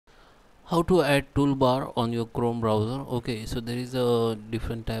How to add toolbar on your Chrome browser. Okay, so there is a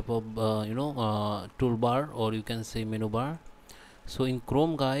different type of toolbar, or you can say menu bar. So in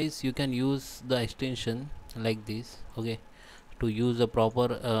Chrome, guys, you can use the extension like this. Okay, to use a proper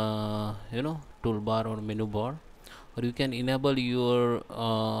toolbar or menu bar, or you can enable your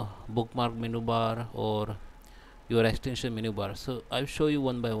bookmark menu bar or your extension menu bar. So I'll show you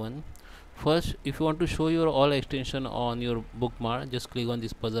one by one. First, if you want to show your all extension on your bookmark, just click on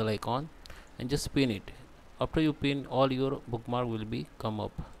this puzzle icon and just pin it. After you pin, all your bookmark will be come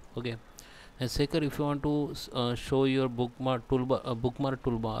up. Okay. And second, if you want to show your bookmark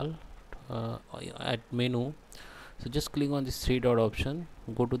toolbar at menu, so just click on this three dot option,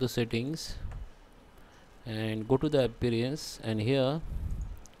 go to the settings and go to the appearance, and here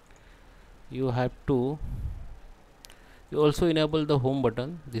you have to also enable the home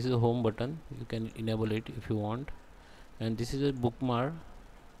button. This is a home button, you can enable it if you want. And this is a bookmark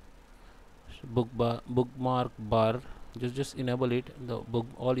bar, just enable it. The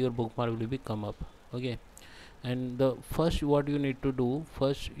all your bookmark will be come up. Okay. And the first what you need to do,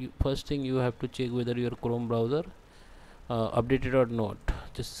 first thing you have to check whether your Chrome browser updated or not.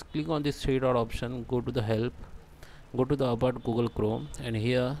 Just click on this three dot option, go to the help, go to the about Google Chrome, and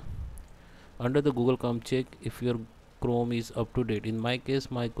here under the Google Chrome, check if your Chrome is up to date. In my case,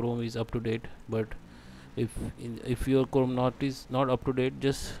 my Chrome is up to date, but if your Chrome is not up to date,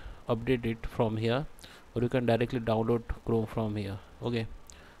 just update it from here, or you can directly download Chrome from here. Okay,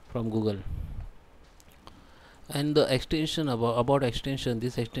 from Google. And the extension, about extension,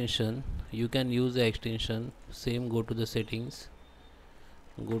 this extension you can use the extension same. Go to the settings,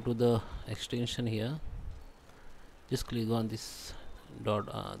 go to the extension here, just click on this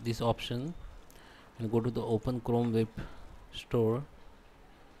this option and go to the open Chrome web store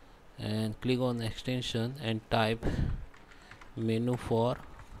and click on extension and type menu for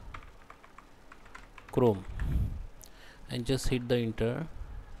Chrome and just hit the enter.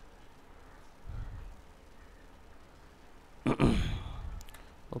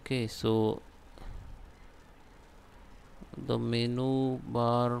 Okay, so the menu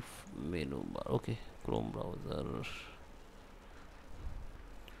bar, okay, Chrome browser.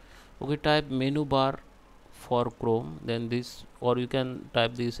 Okay, type menu bar for Chrome, then this, or you can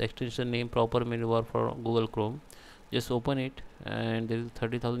type this extension name proper menu bar for Google Chrome. Just open it, and there is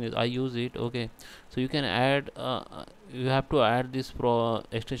 30,000. I use it. Okay, so you can add you have to add this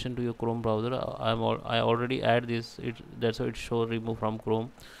extension to your Chrome browser. I already add this, that's why it show remove from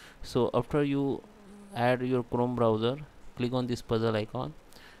Chrome. So after you add your Chrome browser, click on this puzzle icon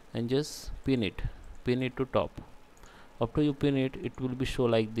and just pin it to top. After you pin it, it will be show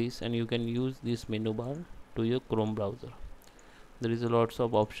like this, and you can use this menu bar to your Chrome browser. There is a lots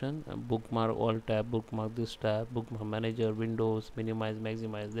of option: bookmark all tab, bookmark this tab, bookmark manager, windows, minimize,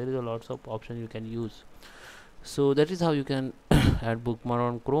 maximize. There is a lots of option you can use. So that is how you can add bookmark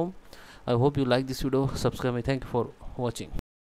on Chrome. I hope you like this video. Subscribe me. Thank you for watching.